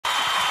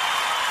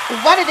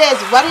What it is,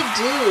 what it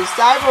do,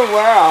 cyber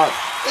world.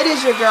 It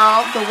is your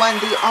girl, the one,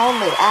 the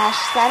only, Ash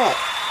Said It.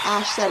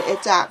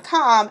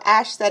 AshSaidIt.com,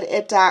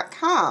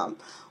 AshSaidIt.com.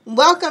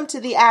 Welcome to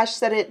the Ash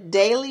Said It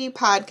Daily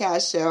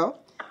Podcast Show.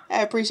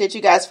 I appreciate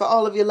you guys for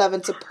all of your love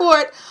and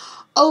support.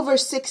 Over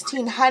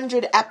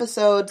 1,600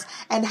 episodes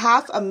and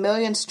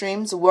 500,000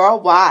 streams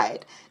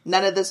worldwide.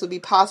 None of this would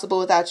be possible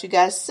without you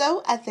guys,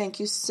 so I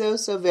thank you so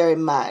very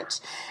much.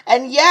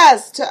 And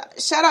yes,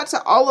 shout out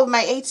to all of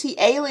my AT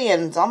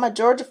aliens, all my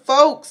Georgia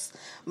folks,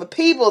 my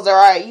peoples, all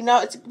right? You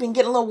know, it's been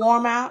getting a little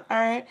warm out, all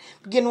right?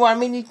 Getting warm, I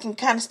mean, you can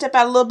kind of step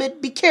out a little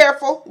bit. Be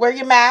careful. Wear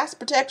your mask.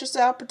 Protect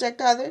yourself.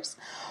 Protect others.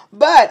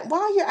 But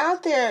while you're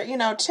out there, you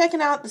know, checking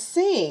out the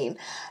scene,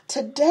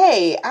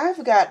 today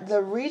I've got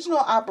the regional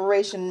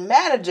operation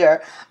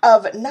manager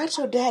of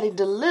Nacho Daddy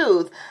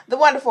Duluth, the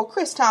wonderful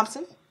Chris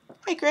Thompson.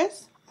 Hey,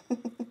 Chris.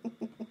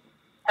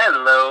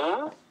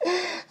 Hello.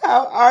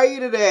 How are you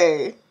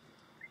today?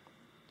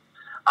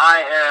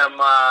 I am,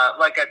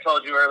 like I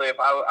told you earlier, if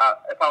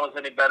I was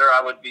any better,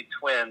 I would be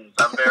twins.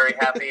 I'm very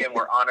happy, and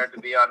we're honored to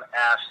be on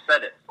Ash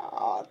Said It.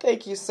 Oh,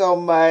 thank you so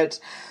much.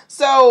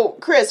 So,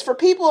 Chris, for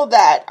people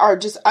that are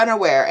just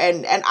unaware,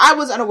 and I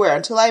was unaware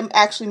until I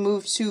actually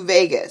moved to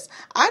Vegas,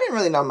 I didn't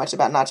really know much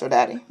about Nacho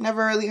Daddy.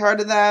 Never really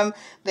heard of them.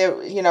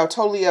 They're, you know,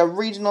 totally a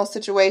regional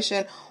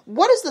situation.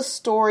 What is the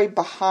story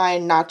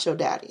behind Nacho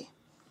Daddy?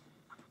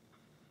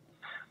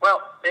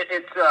 Well,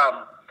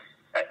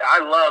 I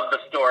love the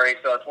story,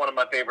 so it's one of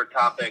my favorite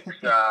topics.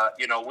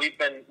 You know, we've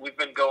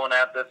been going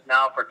at this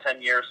now for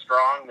 10 years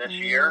strong this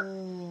year,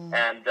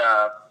 and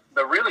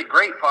the really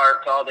great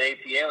part to all the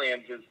AT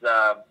aliens is,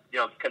 you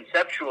know,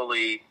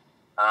 conceptually,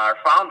 our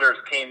founders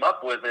came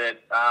up with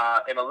it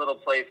in a little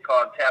place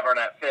called Tavern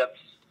at Phipps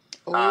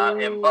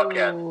in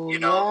Buckhead. You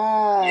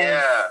know,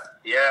 yes.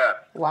 yeah.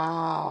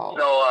 Wow.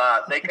 So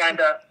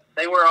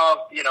they were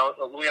all, you know,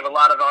 we have a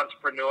lot of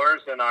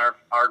entrepreneurs in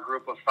our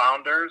group of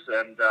founders,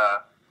 and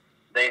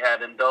they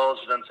had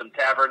indulged in some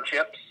tavern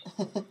chips,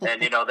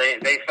 and, you know,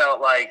 they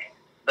felt like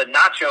the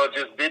nacho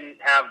just didn't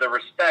have the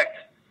respect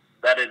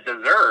that it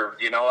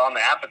deserved, you know, on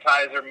the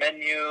appetizer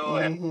menu.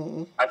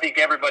 And I think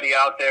everybody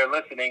out there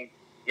listening,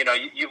 you know,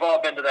 you've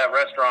all been to that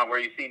restaurant where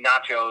you see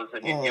nachos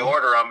and you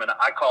order them, and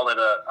I call it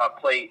a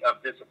plate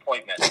of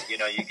disappointment. You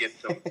know, you get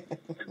some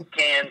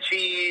canned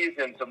cheese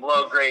and some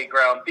low-grade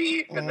ground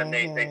beef, and then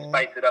they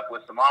spice it up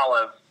with some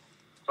olives.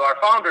 So our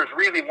founders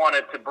really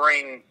wanted to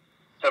bring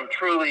some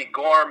truly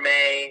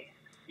gourmet,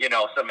 you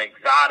know, some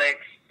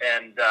exotics,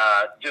 and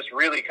just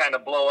really kind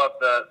of blow up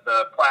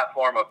the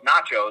platform of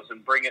nachos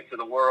and bring it to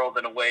the world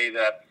in a way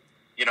that,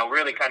 you know,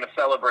 really kind of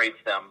celebrates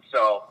them.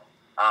 So,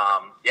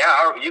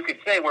 you could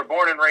say we're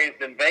born and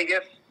raised in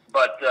Vegas,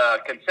 but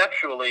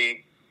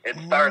conceptually it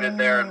started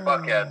there in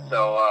Buckhead.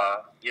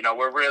 So, you know,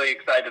 we're really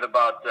excited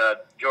about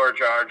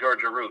Georgia, our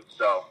Georgia roots.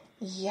 So.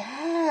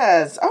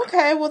 Yes.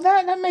 Okay. Well,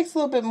 that makes a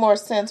little bit more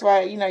sense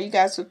why, you know, you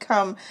guys would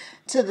come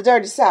to the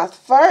Dirty South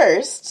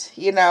first,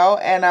 you know,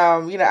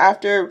 and, you know,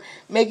 after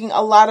making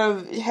a lot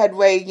of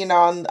headway, you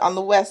know, on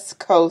the West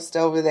Coast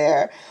over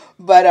there,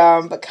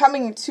 but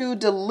coming to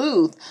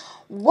Duluth,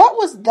 what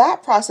was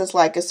that process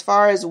like as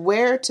far as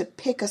where to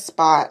pick a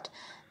spot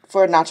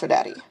for Nacho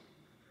Daddy?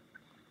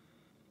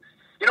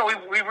 You know,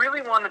 we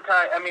really wanted to,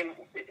 I mean,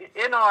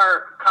 in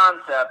our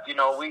concept, you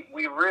know, we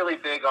really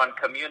big on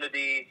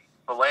community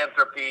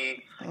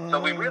philanthropy. So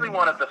we really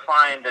wanted to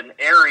find an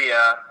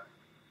area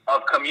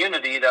of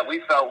community that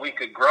we felt we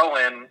could grow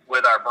in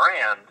with our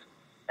brand.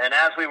 And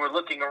as we were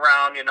looking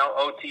around, you know,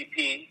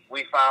 OTP,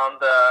 we found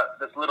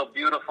this little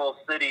beautiful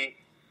city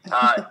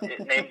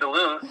named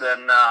Duluth.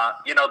 And,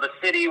 you know, the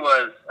city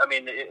was, I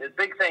mean,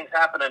 big things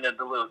happening in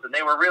Duluth. And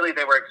they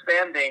were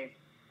expanding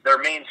their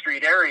Main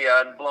Street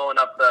area and blowing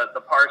up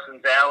the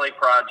Parsons Alley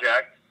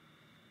project.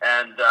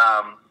 And,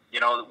 you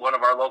know, one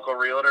of our local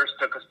realtors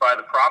took us by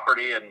the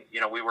property, and,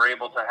 you know, we were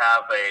able to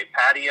have a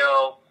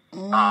patio.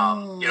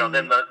 You know,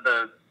 then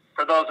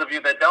for those of you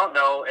that don't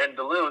know, in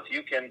Duluth,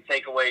 you can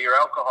take away your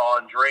alcohol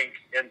and drink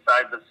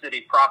inside the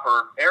city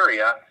proper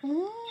area.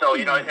 So,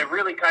 you know, it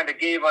really kind of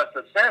gave us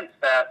a sense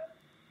that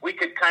we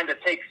could kind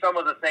of take some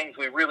of the things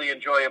we really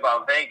enjoy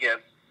about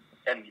Vegas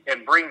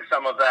and bring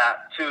some of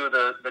that to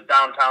the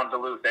downtown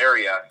Duluth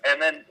area.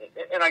 And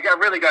I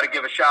really got to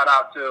give a shout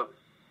out to,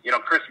 you know,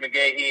 Chris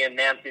McGahee and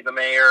Nancy, the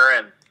mayor,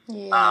 and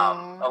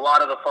a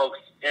lot of the folks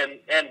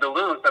in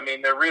Duluth. I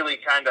mean, they're really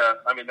kind of,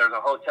 I mean, there's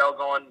a hotel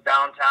going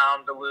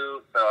downtown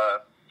Duluth.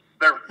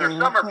 Their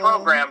summer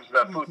programs,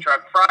 the Food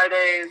Truck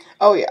Fridays.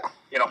 Oh, yeah.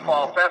 You know,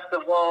 Fall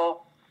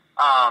Festival.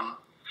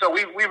 So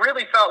we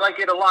really felt like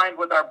it aligned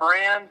with our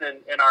brand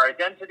and our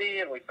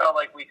identity, and we felt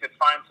like we could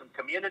find some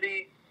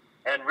community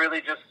and really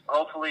just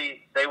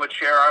hopefully they would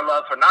share our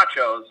love for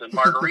nachos and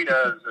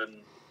margaritas and,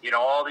 you know,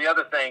 all the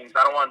other things.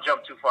 I don't want to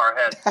jump too far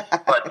ahead,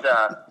 but,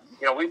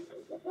 you know, we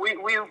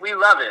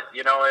love it,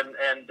 you know,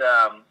 and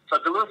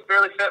so Duluth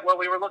really fit what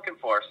we were looking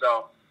for.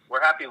 So we're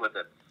happy with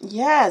it.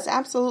 Yes,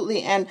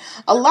 absolutely. And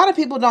a lot of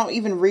people don't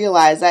even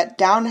realize that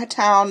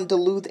downtown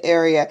Duluth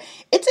area,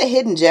 it's a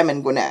hidden gem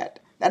in Gwinnett.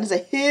 That is a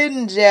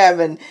hidden gem,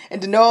 and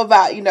to know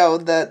about,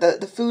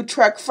 the food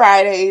truck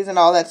Fridays and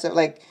all that stuff,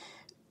 like,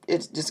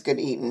 it's just good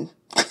eating.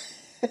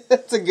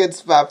 It's a good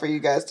spot for you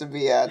guys to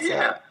be at. So.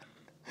 Yeah.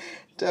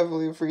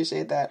 Definitely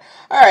appreciate that.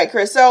 All right,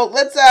 Chris. So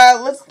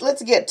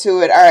let's get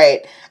to it. All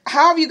right.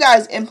 How have you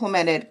guys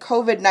implemented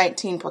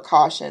COVID-19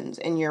 precautions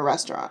in your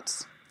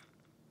restaurants?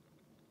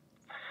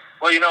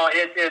 Well,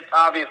 it's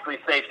obviously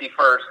safety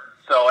first.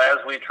 So as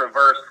we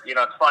traverse,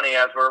 it's funny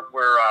as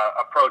we're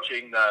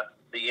approaching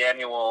the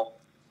annual.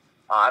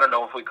 I don't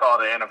know if we call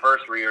it an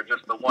anniversary or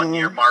just the 1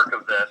 year mark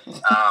of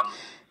this.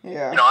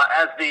 Yeah.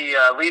 As the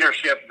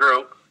leadership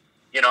group.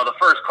 The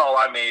first call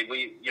I made,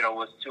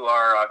 was to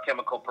our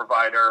chemical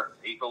provider,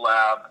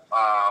 Ecolab.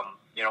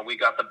 We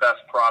got the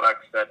best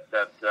products that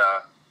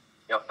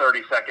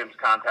 30 seconds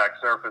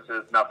contact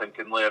surfaces, nothing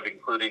can live,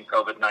 including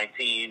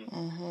COVID-19.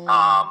 Mm-hmm.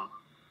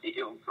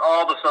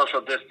 All the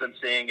social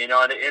distancing, and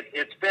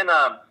it's been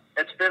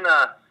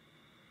a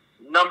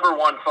number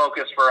one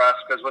focus for us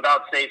because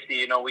without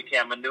safety, we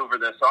can't maneuver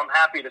this. So I'm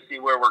happy to see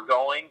where we're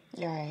going.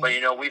 Right.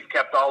 But, we've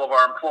kept all of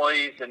our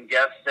employees and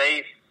guests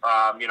safe.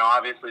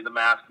 Obviously the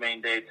mask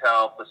mandates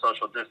help, the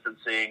social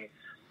distancing,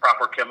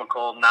 proper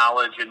chemical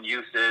knowledge and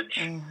usage,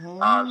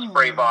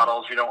 spray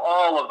bottles,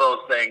 all of those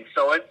things.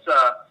 So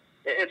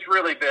it's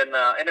really been,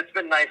 and it's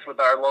been nice with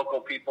our local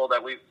people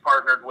that we've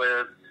partnered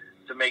with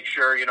to make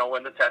sure,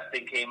 when the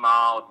testing came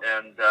out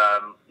and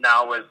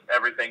now with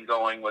everything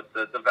going with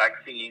the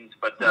vaccines.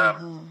 But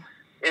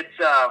it's,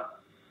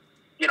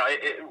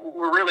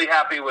 we're really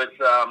happy with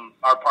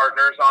our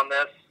partners on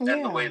this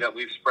and the way that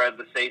we've spread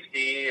the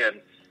safety.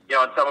 And, in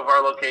some of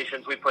our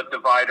locations, we put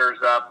dividers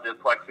up, the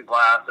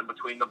plexiglass in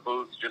between the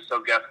booths just so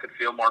guests could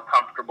feel more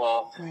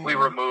comfortable. Right. We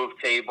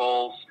removed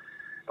tables.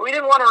 We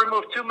didn't want to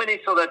remove too many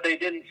so that they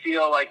didn't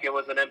feel like it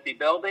was an empty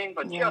building,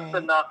 but just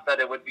enough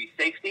that it would be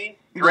safety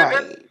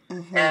driven. Right.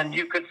 Mm-hmm. And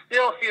you could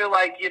still feel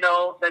like,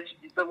 that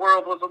the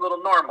world was a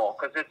little normal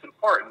because it's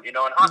important, in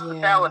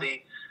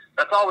hospitality.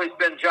 That's always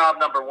been job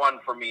number one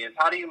for me is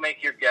how do you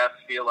make your guests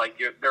feel like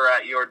they're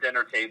at your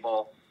dinner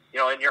table,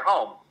 in your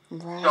home.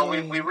 Right. So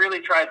we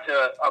really tried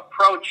to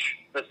approach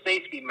the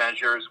safety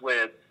measures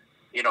with,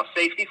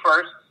 safety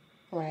first.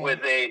 Right.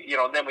 With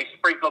then we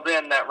sprinkled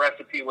in that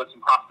recipe with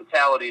some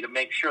hospitality to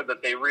make sure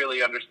that they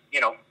really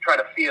try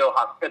to feel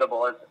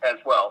hospitable as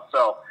well.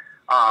 So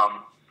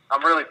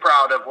I'm really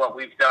proud of what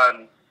we've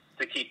done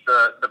to keep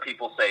the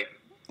people safe.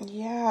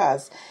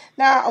 Yes.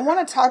 Now, I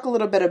want to talk a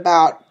little bit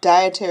about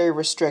dietary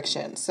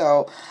restrictions.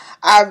 So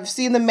I've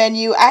seen the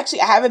menu.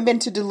 Actually, I haven't been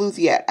to Duluth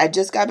yet. I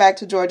just got back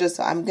to Georgia,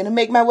 so I'm going to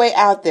make my way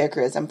out there,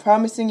 Chris. I'm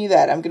promising you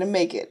that. I'm going to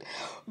make it.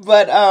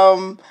 But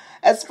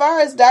as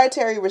far as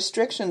dietary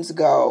restrictions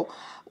go,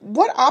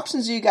 what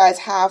options do you guys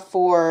have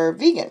for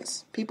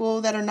vegans,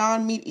 people that are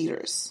non-meat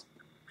eaters?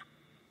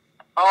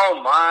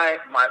 Oh, my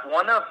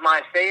one of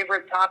my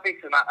favorite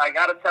topics, and I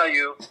got to tell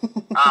you,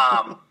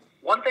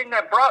 one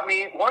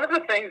of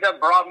the things that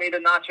brought me to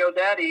Nacho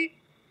Daddy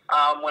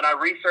when I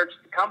researched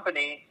the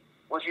company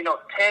was,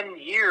 10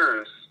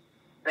 years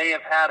they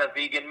have had a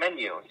vegan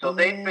menu. So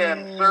they've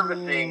been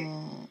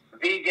servicing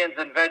vegans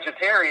and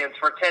vegetarians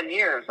for 10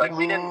 years. Like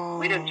we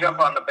didn't jump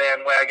on the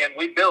bandwagon.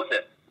 We built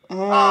it.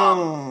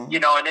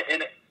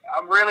 And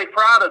I'm really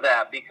proud of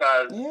that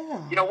because,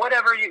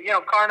 whatever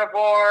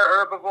carnivore,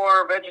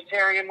 herbivore,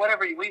 vegetarian,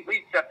 whatever, we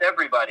accept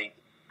everybody.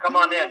 Come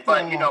on in.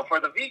 But, for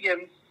the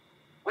vegans,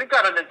 we've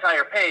got an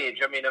entire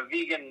page. I mean, a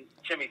vegan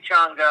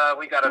chimichanga.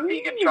 We got a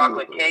vegan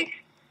chocolate cake.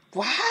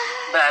 What?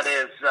 That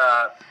is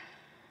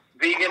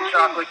vegan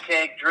chocolate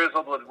cake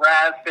drizzled with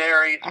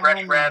raspberries,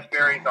 fresh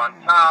raspberries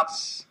on top.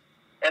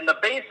 And the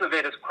base of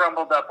it is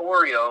crumbled up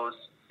Oreos.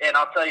 And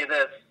I'll tell you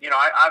this,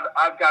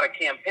 I've got a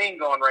campaign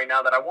going right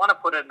now that I want to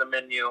put in the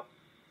menu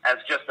as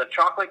just a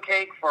chocolate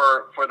cake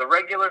for the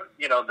regular,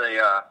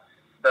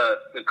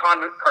 the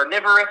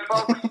carnivorous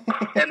folks,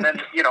 and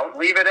then,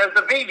 leave it as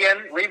the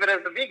vegan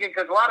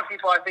because a lot of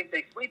people, I think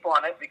they sleep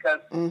on it because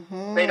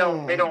they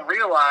don't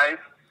realize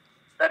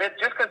that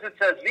just because it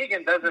says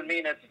vegan doesn't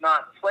mean it's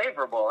not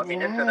flavorful. I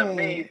mean, it's an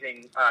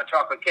amazing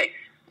chocolate cake.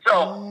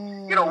 So,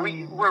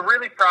 we're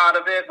really proud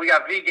of it. We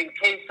got vegan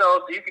queso,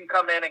 so you can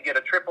come in and get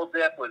a triple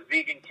dip with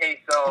vegan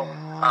queso,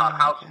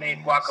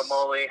 house-made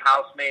guacamole,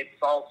 house-made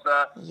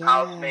salsa,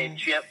 house-made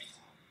chips.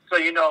 So,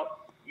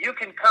 you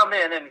can come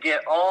in and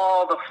get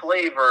all the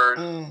flavors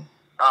and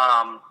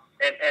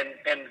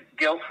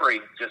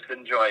guilt-free. Just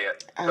enjoy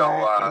it.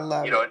 So,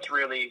 it's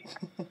really,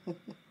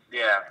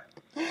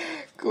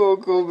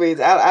 Cool beans.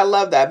 I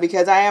love that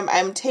because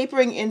I'm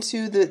tapering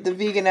into the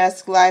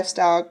vegan-esque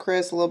lifestyle,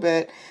 Chris, a little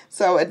bit.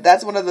 So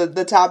that's one of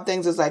the top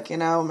things is like,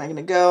 am I going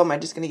to go? Am I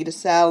just going to eat a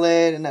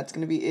salad? And that's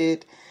going to be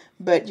it.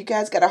 But you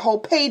guys got a whole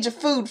page of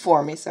food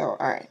for me. So, all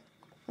right.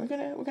 We're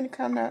gonna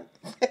count that.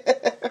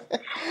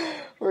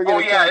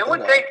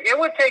 It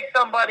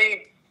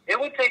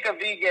would take a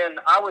vegan,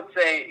 I would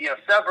say,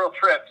 several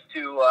trips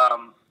to,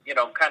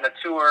 kind of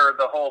tour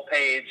the whole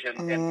page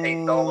and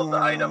taste all of the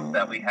items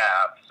that we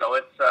have. So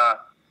it's,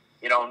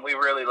 and we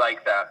really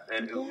like that,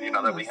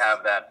 that we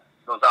have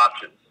those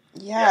options.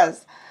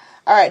 Yes.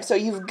 All right, so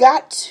you've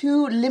got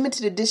 2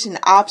 limited edition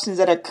options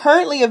that are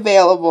currently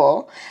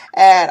available,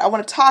 and I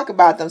want to talk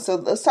about them. So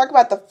let's talk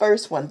about the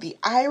first one, the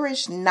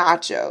Irish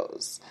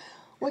nachos.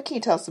 What can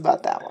you tell us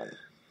about that one?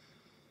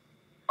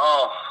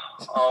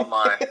 Oh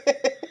my.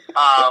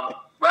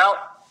 Well,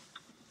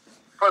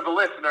 for the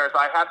listeners,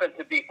 I happen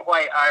to be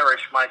quite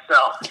Irish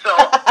myself. So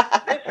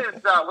this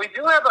is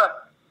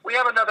we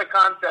have another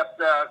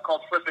concept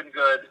called Flippin'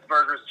 Good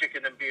Burgers,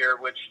 Chicken, and Beer,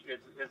 which is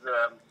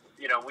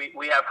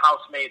we have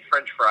house-made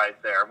French fries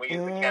there, and we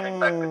use the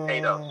Kennebec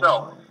potato.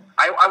 So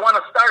I want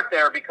to start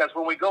there because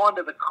when we go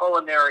into the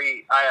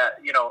culinary,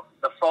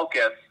 the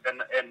focus,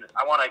 and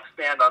I want to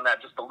expand on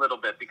that just a little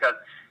bit because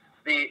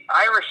the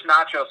Irish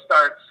nacho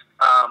starts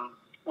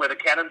with a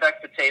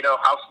Kennebec potato,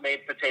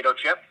 house-made potato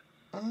chip,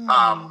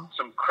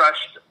 some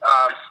crushed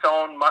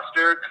stone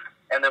mustard,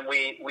 and then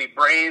we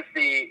braise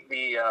the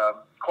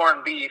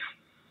corned beef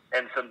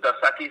and some Dos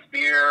Equis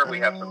beer. We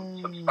have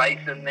some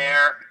spice in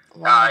there.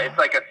 Wow. It's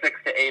like a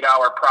 6 to 8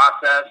 hour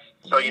process.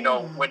 So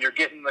when you're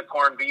getting the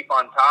corned beef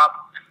on top,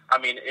 I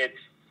mean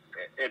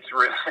it's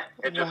really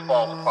it just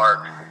falls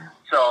apart.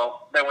 So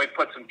then we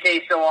put some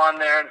queso on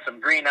there and some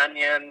green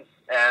onions,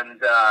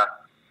 and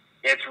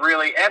it's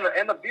really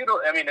and the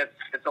beautiful. I mean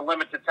it's a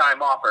limited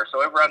time offer,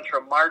 so it runs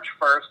from March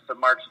 1st to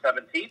March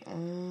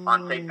 17th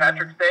on St.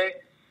 Patrick's Day.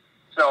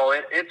 So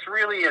it's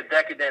really a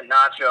decadent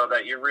nacho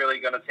that you're really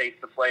going to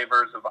taste the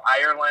flavors of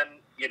Ireland,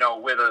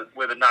 with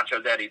a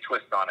Nacho Daddy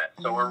twist on it.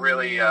 So we're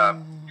really,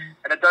 and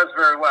it does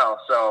very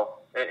well. So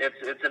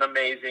it's an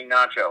amazing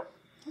nacho.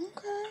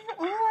 Okay,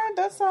 all right,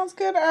 that sounds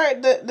good. All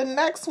right, the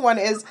next one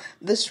is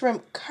the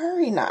shrimp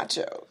curry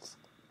nachos.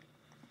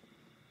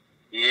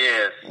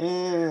 Yes.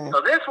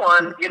 So this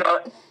one,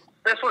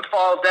 this would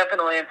fall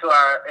definitely into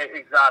our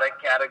exotic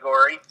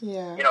category.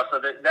 Yeah. So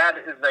that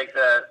is like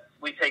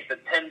we take the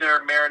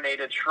tender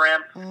marinated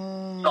shrimp,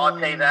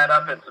 saute that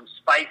up in some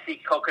spicy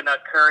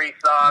coconut curry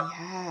sauce,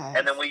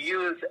 and then we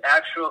use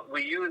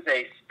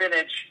a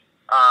spinach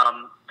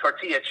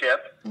tortilla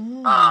chip.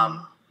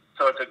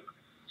 So it's a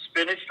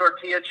spinach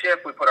tortilla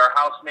chip. We put our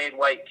house-made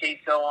white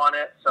queso on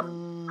it,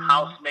 some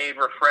house-made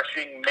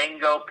refreshing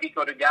mango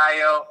pico de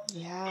gallo,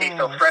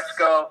 queso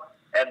fresco,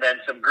 and then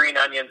some green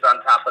onions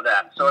on top of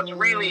that. So it's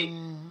really,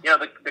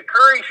 the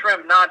curry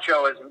shrimp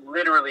nacho is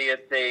literally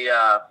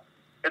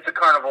it's a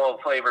carnival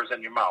of flavors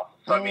in your mouth.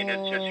 So, I mean,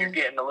 it's just you're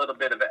getting a little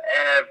bit of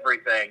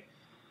everything.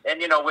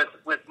 And,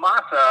 with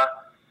masa,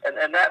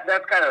 and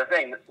that's kind of the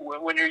thing.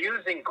 When you're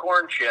using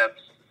corn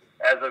chips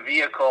as a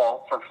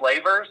vehicle for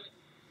flavors,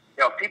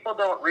 people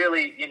don't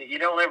really, you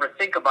don't ever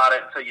think about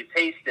it until you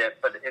taste it,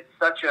 but it's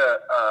such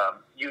a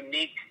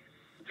unique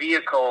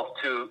vehicle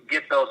to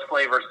get those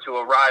flavors to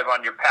arrive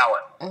on your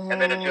palate. And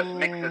then it just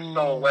mixes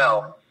so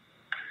well.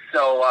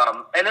 So,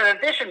 and in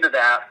addition to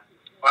that,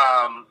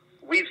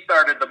 we've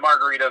started the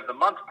Margarita of the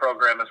Month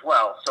program as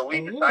well. So we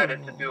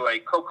decided to do a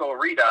Coco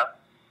Rita,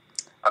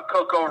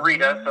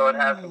 so it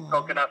has some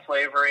coconut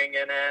flavoring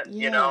in it,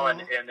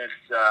 and it's,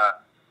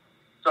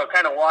 so it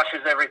kind of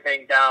washes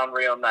everything down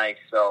real nice.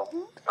 So,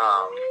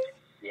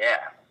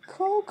 yeah.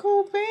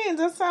 Cool beans.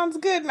 That sounds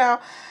good.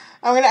 Now,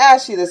 I'm going to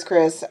ask you this,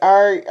 Chris.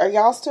 Are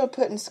y'all still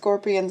putting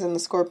scorpions in the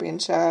scorpion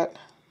shot?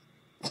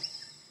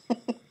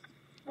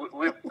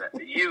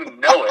 You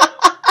know it.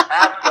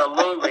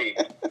 Absolutely.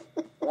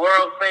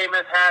 World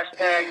famous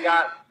 #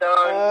 got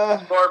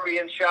stung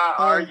scorpion shot.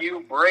 Are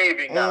you brave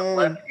enough?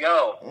 Let's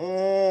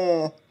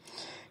go.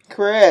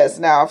 Chris,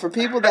 now for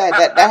people that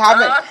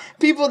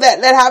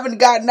haven't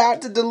gotten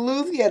out to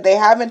Duluth yet, they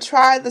haven't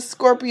tried the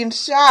scorpion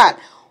shot.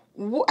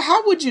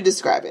 How would you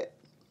describe it?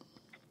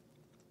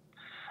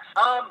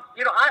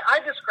 I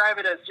describe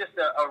it as just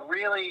a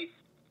really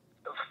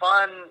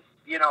fun.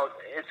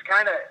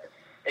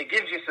 It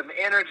gives you some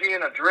energy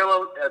and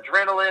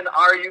adrenaline.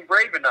 Are you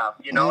brave enough?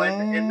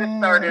 And this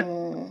started,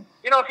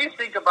 if you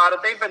think about it,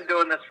 they've been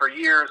doing this for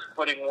years,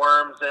 putting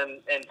worms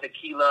and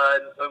tequila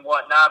and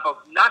whatnot.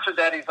 But Nacho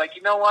Daddy's like,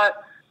 you know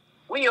what?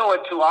 We owe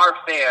it to our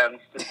fans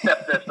to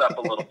step this up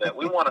a little bit.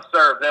 We want to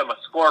serve them a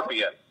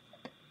scorpion.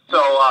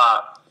 So,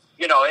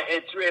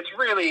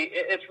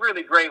 it's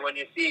really great when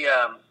you see,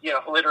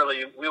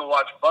 literally we'll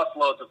watch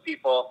busloads of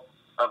people,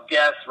 of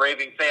guests,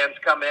 raving fans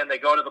come in. They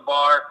go to the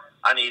bar.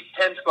 I need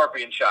 10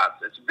 scorpion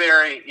shots. It's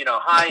very,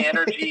 high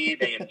energy.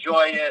 They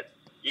enjoy it.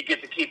 You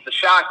get to keep the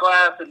shot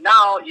glass. And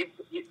now,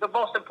 the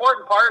most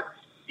important part,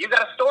 you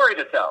got a story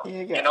to tell.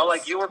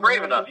 Like you were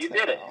brave enough. You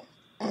did it.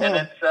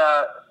 And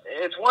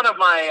it's one of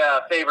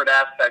my favorite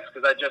aspects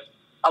because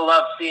I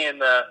love seeing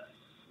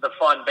the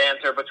fun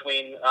banter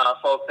between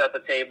folks at the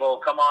table.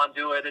 Come on,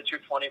 do it. It's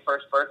your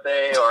 21st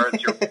birthday or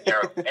it's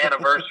your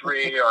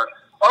anniversary or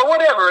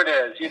whatever it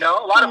is, a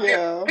lot of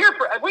peer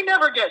we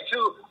never get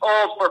too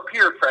old for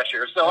peer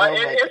pressure, so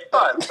it's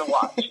fun to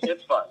watch.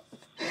 It's fun.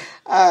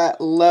 I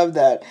love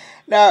that.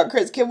 Now,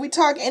 Chris, can we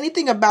talk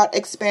anything about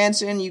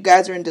expansion? You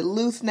guys are in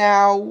Duluth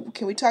now.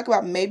 Can we talk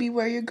about maybe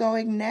where you're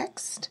going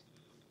next?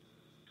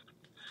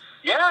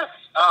 Yes.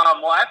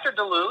 Well, after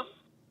Duluth,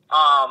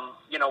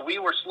 we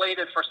were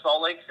slated for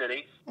Salt Lake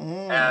City,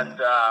 and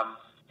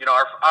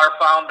our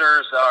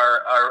founders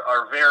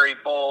are very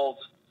bold.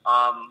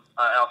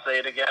 I'll say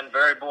it again,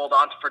 very bold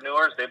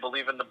entrepreneurs. They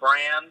believe in the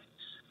brand.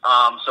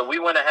 So we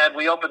went ahead.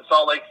 We opened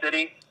Salt Lake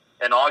City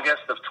in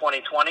August of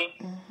 2020.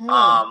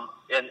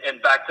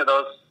 And back to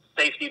those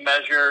safety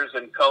measures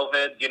and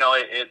COVID,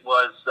 it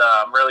was,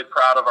 I'm really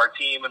proud of our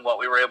team and what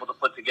we were able to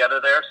put together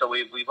there. So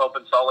we've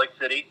opened Salt Lake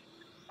City,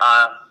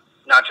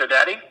 Nacho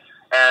Daddy.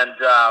 And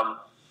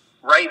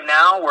right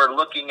now we're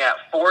looking at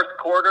fourth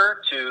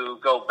quarter to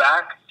go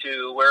back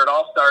to where it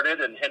all started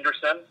in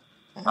Henderson,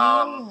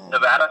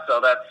 Nevada. So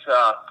that's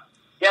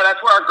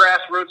where our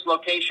grassroots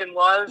location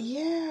was.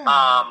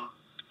 Yeah.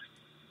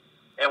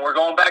 And we're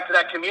going back to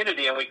that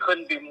community, and we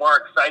couldn't be more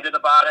excited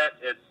about it.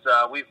 It's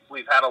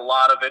we've had a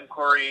lot of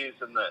inquiries,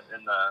 and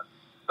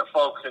the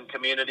folks in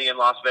community in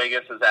Las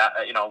Vegas has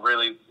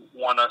really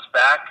want us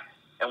back,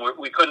 and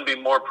we couldn't be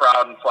more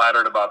proud and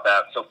flattered about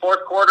that. So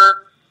fourth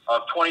quarter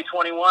of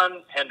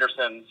 2021,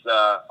 Henderson's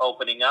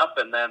opening up,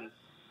 and then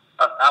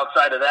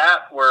outside of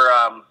that, we're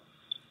I'll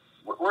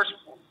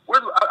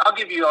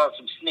give you all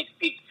some sneak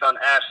peeks on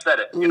Ash Said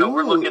It.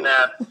 We're looking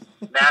at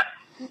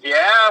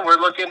we're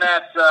looking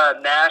at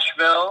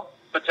Nashville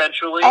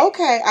potentially.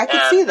 Okay, I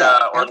can see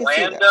that.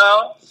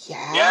 Orlando,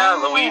 yeah,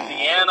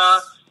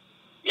 Louisiana,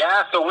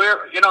 So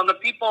we're the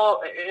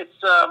people. It's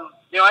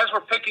as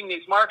we're picking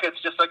these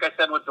markets, just like I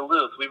said with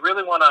Duluth, we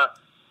really want to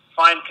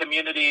find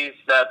communities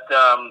that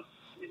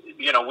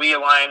we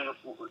align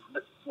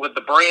with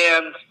the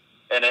brand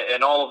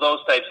and all of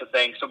those types of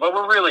things. So, but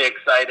we're really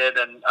excited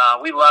and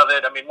we love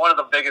it. I mean, one of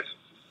the biggest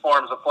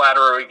forms of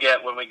flattery we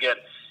get when we get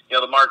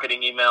the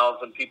marketing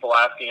emails and people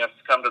asking us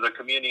to come to their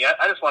community.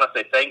 I just want to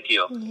say thank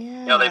you.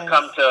 Yes. They've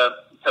come to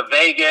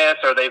Vegas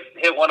or they've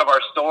hit one of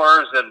our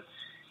stores, and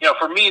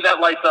for me that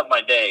lights up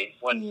my day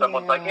when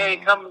someone's like, "Hey,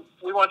 come!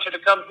 We want you to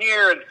come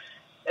here." And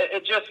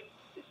it just,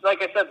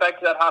 like I said, back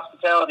to that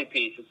hospitality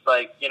piece. It's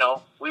like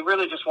we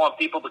really just want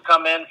people to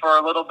come in for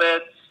a little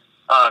bit,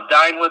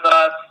 dine with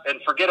us,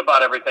 and forget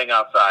about everything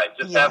outside.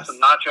 Just have some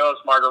nachos,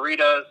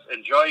 margaritas,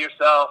 enjoy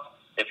yourself.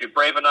 If you're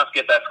brave enough,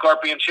 get that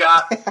scorpion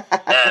shot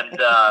and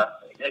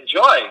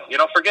enjoy.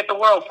 Forget the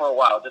world for a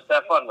while. Just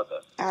have fun with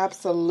us.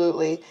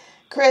 Absolutely.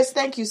 Chris,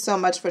 thank you so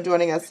much for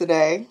joining us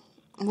today.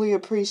 We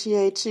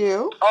appreciate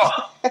you.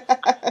 Oh,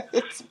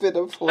 it's been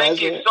a pleasure.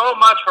 Thank you so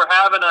much for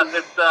having us.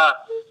 It's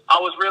I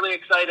was really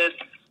excited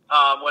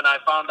when I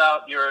found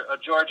out you're a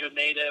Georgia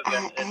native,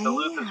 and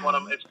Duluth is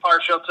it's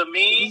partial to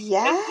me.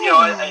 Yes.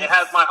 It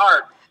has my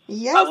heart.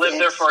 Yes, I lived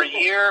there for a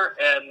year,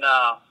 and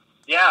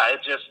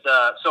it just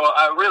so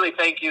I really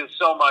thank you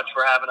so much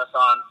for having us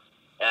on,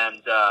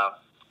 and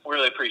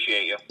really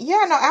appreciate you.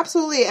 Yeah, no,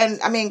 absolutely.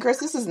 And I mean, Chris,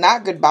 this is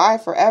not goodbye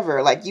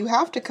forever. Like, you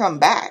have to come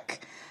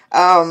back.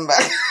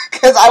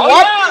 Because I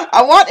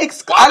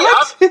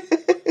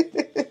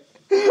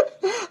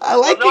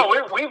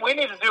we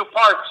need to do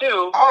part 2.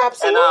 Oh,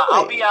 absolutely. And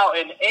I'll be out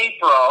in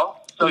April.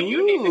 So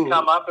you need to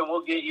come up and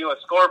we'll get you a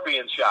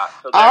scorpion shot.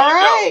 So all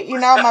right.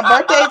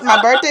 My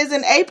birthday's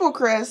in April,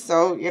 Chris.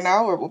 So,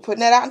 we're putting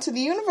that out into the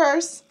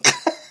universe.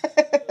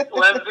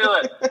 Let's do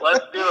it.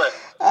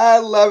 I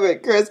love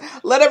it, Chris.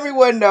 Let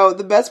everyone know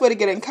the best way to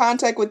get in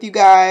contact with you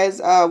guys,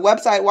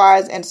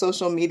 website-wise and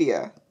social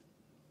media.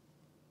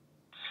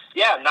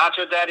 Yeah,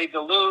 Nacho Daddy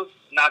Duluth,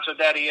 Nacho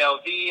Daddy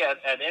LD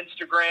at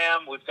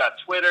Instagram. We've got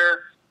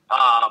Twitter.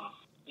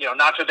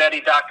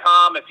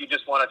 NachoDaddy.com if you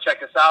just want to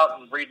check us out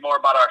and read more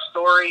about our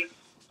story.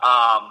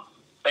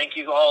 Thank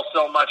you all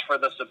so much for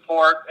the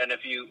support. And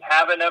if you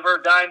haven't ever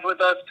dined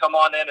with us, come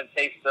on in and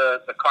taste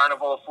the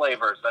carnival of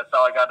flavors. That's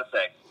all I got to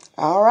say.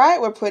 All right.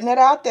 We're putting it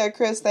out there,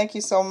 Chris. Thank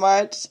you so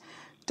much.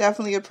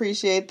 Definitely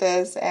appreciate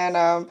this. And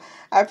I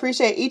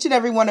appreciate each and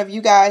every one of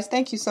you guys.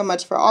 Thank you so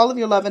much for all of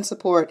your love and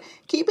support.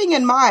 Keeping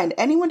in mind,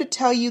 anyone to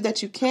tell you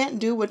that you can't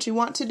do what you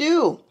want to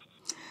do,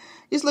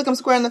 just look them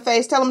square in the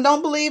face. Tell them,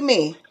 don't believe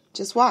me.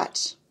 Just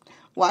watch.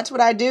 Watch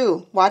what I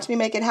do. Watch me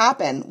make it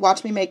happen.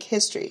 Watch me make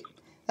history.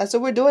 That's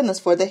what we're doing this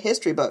for, the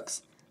history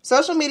books.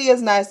 Social media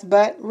is nice,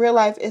 but real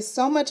life is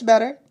so much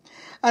better.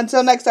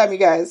 Until next time, you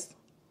guys.